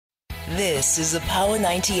This is a Power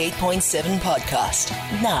 98.7 podcast.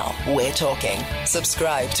 Now we're talking.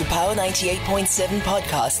 Subscribe to Power 98.7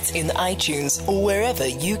 podcasts in iTunes or wherever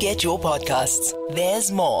you get your podcasts.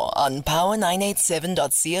 There's more on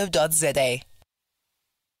power987.co.za.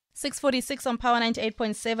 6:46 on Power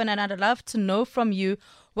 98.7, and I'd love to know from you,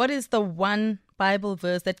 what is the one Bible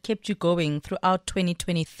verse that kept you going throughout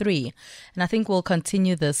 2023? And I think we'll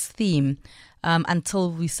continue this theme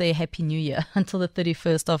until we say Happy New Year, until the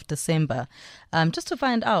 31st of December, just to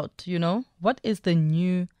find out, what is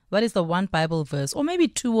the one Bible verse, or maybe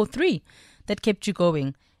two or three, that kept you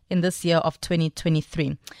going in this year of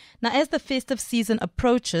 2023. Now, as the festive season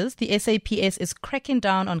approaches, the SAPS is cracking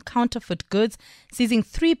down on counterfeit goods, seizing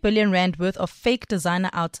 3 billion rand worth of fake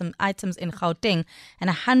designer items in Gauteng and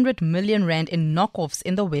 100 million rand in knockoffs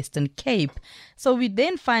in the Western Cape. So we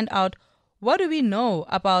then find out, what do we know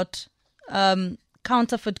about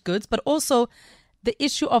counterfeit goods, but also the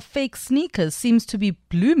issue of fake sneakers seems to be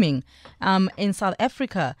blooming in South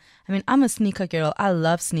Africa. I mean, I'm a sneaker girl. I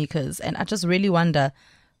love sneakers, and I just really wonder,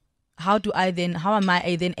 how am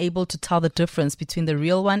I then able to tell the difference between the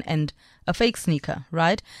real one and a fake sneaker,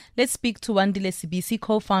 right? Let's speak to Wandile Sibisi,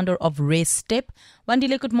 co-founder of Rare Step.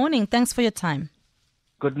 Wandile, good morning. Thanks for your time.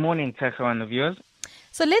 Good morning, Tessa and the viewers.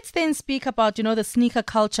 So let's then speak about, the sneaker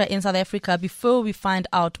culture in South Africa before we find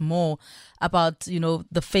out more about,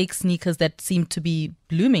 the fake sneakers that seem to be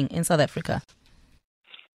blooming in South Africa.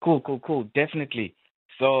 Cool. Definitely.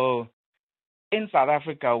 So in South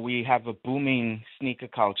Africa, we have a booming sneaker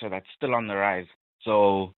culture that's still on the rise.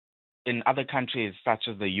 So in other countries, such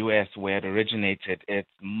as the US, where it originated,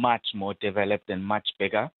 it's much more developed and much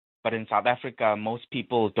bigger. But in South Africa, most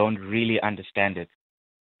people don't really understand it.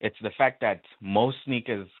 It's the fact that most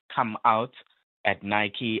sneakers come out at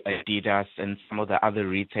Nike, Adidas, and some of the other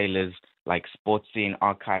retailers like Sportscene,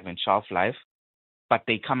 Archive, and Shelf Life, but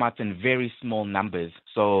they come out in very small numbers.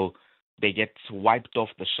 So they get wiped off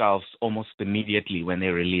the shelves almost immediately when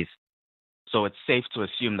they're released. So it's safe to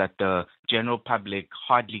assume that the general public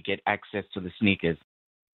hardly get access to the sneakers.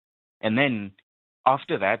 And then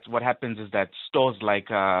after that, what happens is that stores like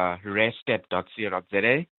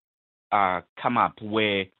rarestep.co.za come up,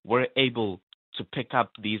 where we're able to pick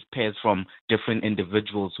up these pairs from different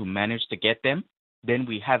individuals who manage to get them. Then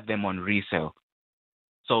we have them on resale.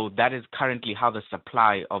 So that is currently how the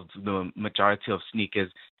supply of the majority of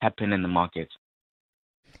sneakers happen in the market.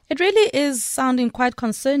 It really is sounding quite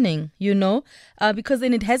concerning, because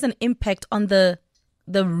then it has an impact on the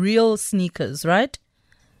real sneakers, right?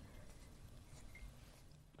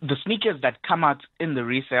 The sneakers that come out in the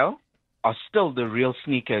resale are still the real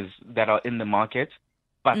sneakers that are in the market,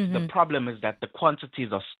 but the problem is that the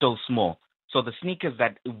quantities are still small. So the sneakers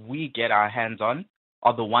that we get our hands on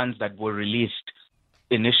are the ones that were released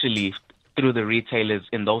initially through the retailers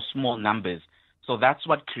in those small numbers. So that's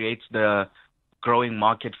what creates the growing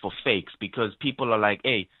market for fakes, because people are like,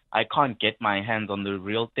 hey, I can't get my hands on the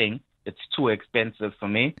real thing. It's too expensive for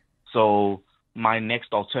me. So my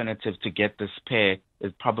next alternative to get this pair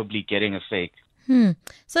is probably getting a fake.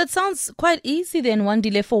 So it sounds quite easy then,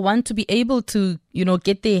 Wandile, for one to be able to,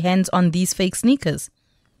 get their hands on these fake sneakers.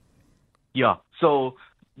 Yeah. So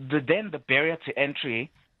the barrier to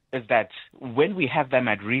entry is that when we have them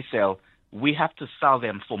at resale, we have to sell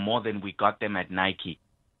them for more than we got them at Nike.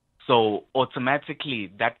 So automatically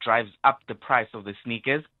that drives up the price of the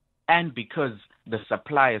sneakers. And because the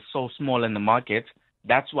supply is so small in the market,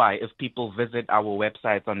 that's why if people visit our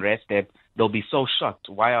website on Rare Step, they'll be so shocked.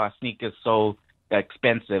 Why are our sneakers so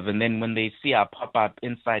expensive? And then when they see our pop-up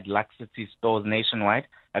inside Lux City stores nationwide,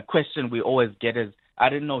 a question we always get is, I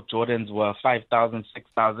didn't know Jordans were 5,000,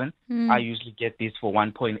 6,000. I usually get these for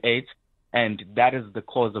 1.8. And that is the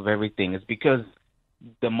cause of everything. It's because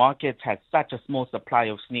the market has such a small supply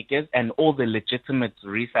of sneakers, and all the legitimate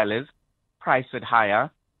resellers price it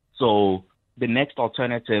higher. So the next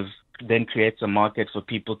alternative then creates a market for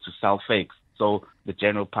people to sell fakes, so the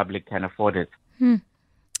general public can afford it.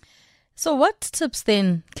 So what tips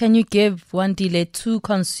then can you give, Wandile, to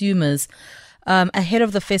consumers ahead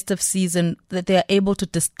of the festive season, that they are able to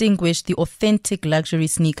distinguish the authentic luxury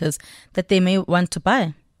sneakers that they may want to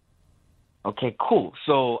buy? Okay, cool.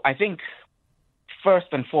 So I think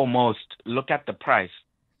first and foremost, look at the price.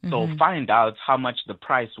 So find out how much the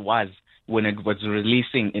price was when it was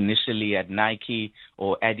releasing initially at Nike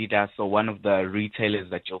or Adidas or one of the retailers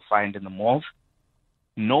that you'll find in the malls.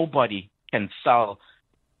 Nobody can sell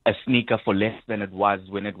a sneaker for less than it was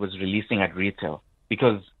when it was releasing at retail,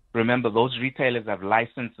 because remember, those retailers have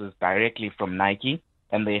licenses directly from Nike,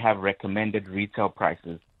 and they have recommended retail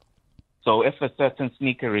prices. So if a certain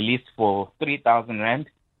sneaker released for 3,000 Rand,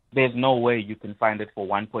 there's no way you can find it for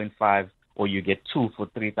 1.5 or you get 2 for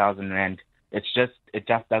 3,000 rand. It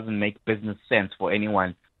just doesn't make business sense for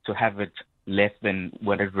anyone to have it less than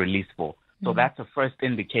what it's released for. So that's a first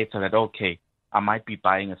indicator that, okay, I might be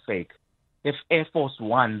buying a fake. If Air Force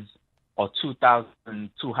Ones are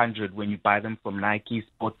 2,200 when you buy them from Nike,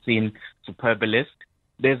 Sportscene, Superbalist,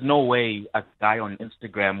 there's no way a guy on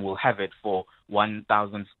Instagram will have it for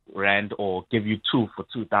 1,000 rand or give you 2 for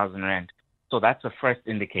 2,000 rand. So that's a first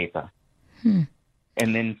indicator.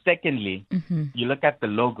 And then secondly, you look at the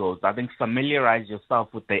logos. I think familiarize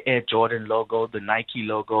yourself with the Air Jordan logo, the Nike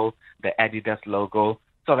logo, the Adidas logo,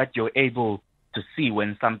 so that you're able to see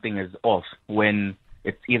when something is off, when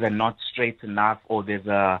it's either not straight enough or there's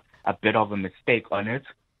a bit of a mistake on it.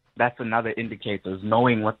 That's another indicator, is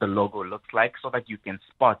knowing what the logo looks like so that you can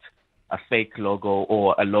spot a fake logo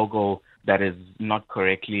or a logo that is not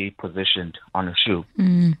correctly positioned on a shoe.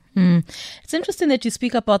 It's interesting that you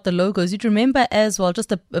speak about the logos. You'd remember as well,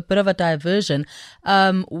 just a bit of a diversion,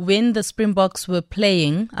 when the Springboks were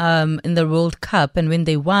playing in the World Cup and when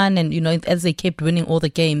they won and, as they kept winning all the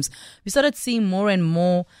games, we started seeing more and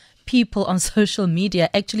more people on social media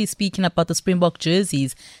actually speaking about the Springbok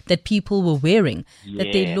jerseys that people were wearing,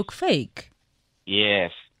 that they look fake.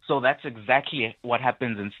 Yes. So that's exactly what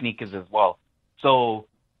happens in sneakers as well. So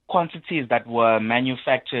quantities that were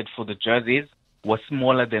manufactured for the jerseys were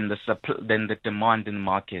smaller than the demand in the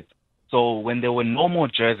market. So when there were no more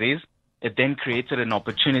jerseys, it then created an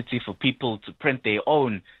opportunity for people to print their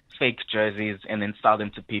own fake jerseys and then sell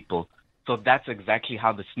them to people. So that's exactly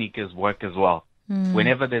how the sneakers work as well.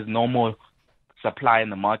 Whenever there's no more supply in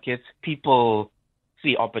the market, people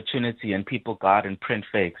see opportunity and people go out and print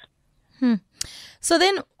fakes. So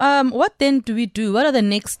then, what then do we do? What are the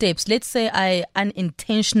next steps? Let's say I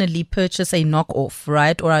unintentionally purchase a knockoff,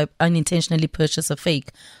 right? Or I unintentionally purchase a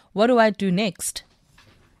fake. What do I do next?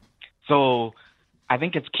 So I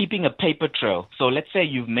think it's keeping a paper trail. So let's say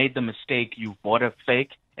you've made the mistake, you bought a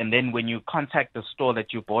fake, and then when you contact the store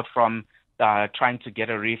that you bought from, trying to get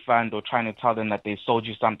a refund or trying to tell them that they sold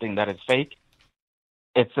you something that is fake,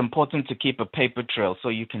 it's important to keep a paper trail so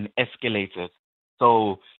you can escalate it.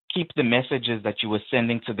 So keep the messages that you were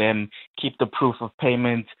sending to them, keep the proof of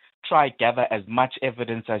payment, try gather as much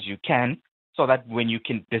evidence as you can so that when you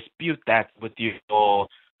can dispute that with your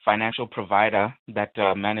financial provider that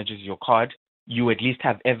manages your card, you at least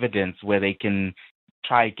have evidence where they can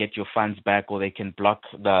try get your funds back or they can block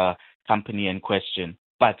the company in question.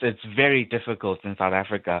 But it's very difficult in South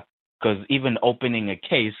Africa because even opening a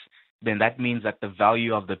case, then that means that the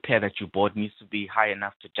value of the pair that you bought needs to be high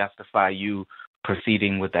enough to justify you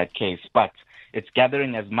proceeding with that case. But it's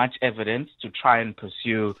gathering as much evidence to try and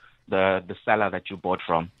pursue the seller that you bought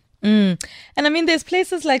from. And I mean, there's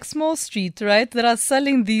places like Small Street, right, that are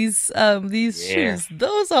selling these shoes.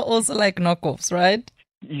 Those are also like knockoffs, right?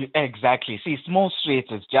 Exactly. See, Small Street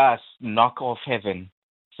is just knockoff heaven.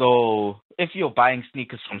 So if you're buying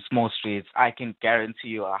sneakers from Small Streets, I can guarantee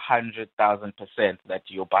you 100,000% that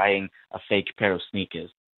you're buying a fake pair of sneakers.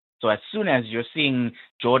 So as soon as you're seeing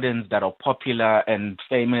Jordans that are popular and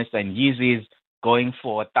famous and Yeezys going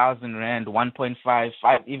for 1,000 rand, 1.5,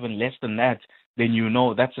 5, even less than that, then you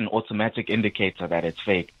know that's an automatic indicator that it's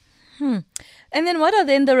fake. And then what are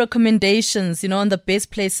then the recommendations, on the best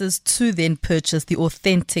places to then purchase the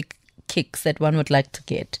authentic kicks that one would like to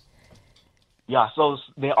get? Yeah, so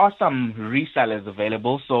there are some resellers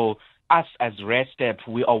available. So us as Rare Step,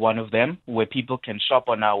 we are one of them, where people can shop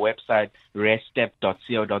on our website,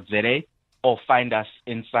 rarestep.co.za, or find us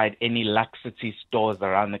inside any Luxity stores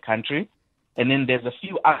around the country. And then there's a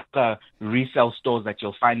few other resale stores that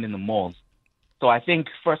you'll find in the malls. So I think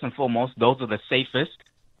first and foremost, those are the safest,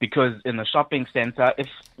 because in the shopping center, if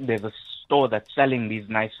there's a store that's selling these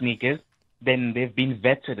nice sneakers, then they've been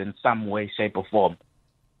vetted in some way, shape, or form.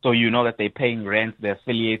 So you know that they're paying rent, they're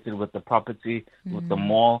affiliated with the property, with the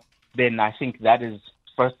mall. Then I think that is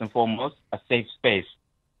first and foremost a safe space.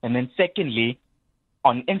 And then secondly,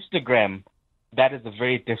 on Instagram, that is a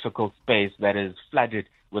very difficult space that is flooded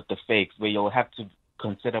with the fakes, where you'll have to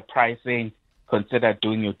consider pricing, consider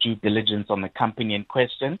doing your due diligence on the company in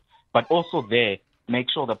question, but also there, make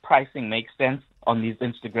sure the pricing makes sense on these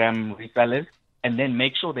Instagram resellers, and then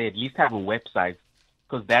make sure they at least have a website,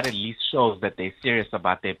 because that at least shows that they're serious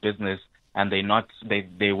about their business and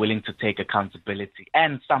they're willing to take accountability,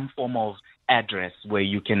 and some form of address where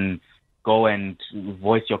you can go and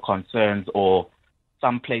voice your concerns, or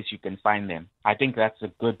some place you can find them. I think that's a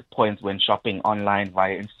good point when shopping online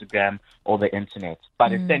via Instagram or the internet.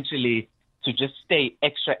 But essentially, to just stay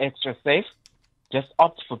extra safe, just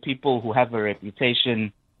opt for people who have a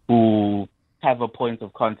reputation, who have a point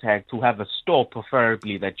of contact, to have a store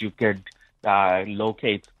preferably that you could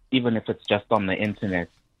locate, even if it's just on the internet.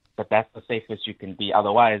 But that's the safest you can be.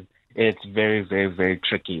 Otherwise, it's very, very, very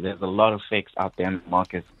tricky. There's a lot of fakes out there in the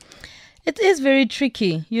market. It is very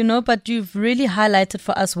tricky, but you've really highlighted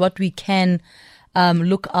for us what we can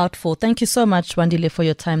look out for. Thank you so much, Wandile, for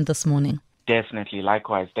your time this morning. Definitely.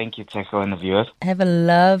 Likewise. Thank you, Teko, and the viewers. Have a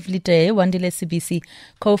lovely day. Wandile Sibisi,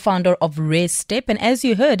 co-founder of Rare Step. And as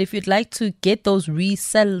you heard, if you'd like to get those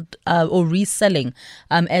reselling,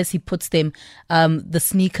 as he puts them, the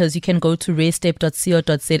sneakers, you can go to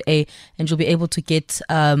rarestep.co.za and you'll be able to get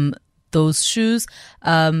those shoes.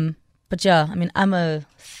 But yeah, I'm a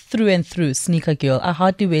through and through sneaker girl. I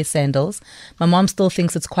hardly wear sandals. My mom still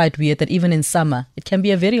thinks it's quite weird that even in summer, it can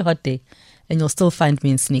be a very hot day and you'll still find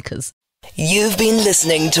me in sneakers. You've been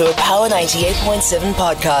listening to a Power 98.7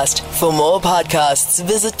 podcast. For more podcasts,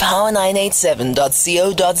 visit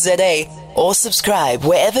power987.co.za or subscribe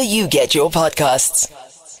wherever you get your podcasts.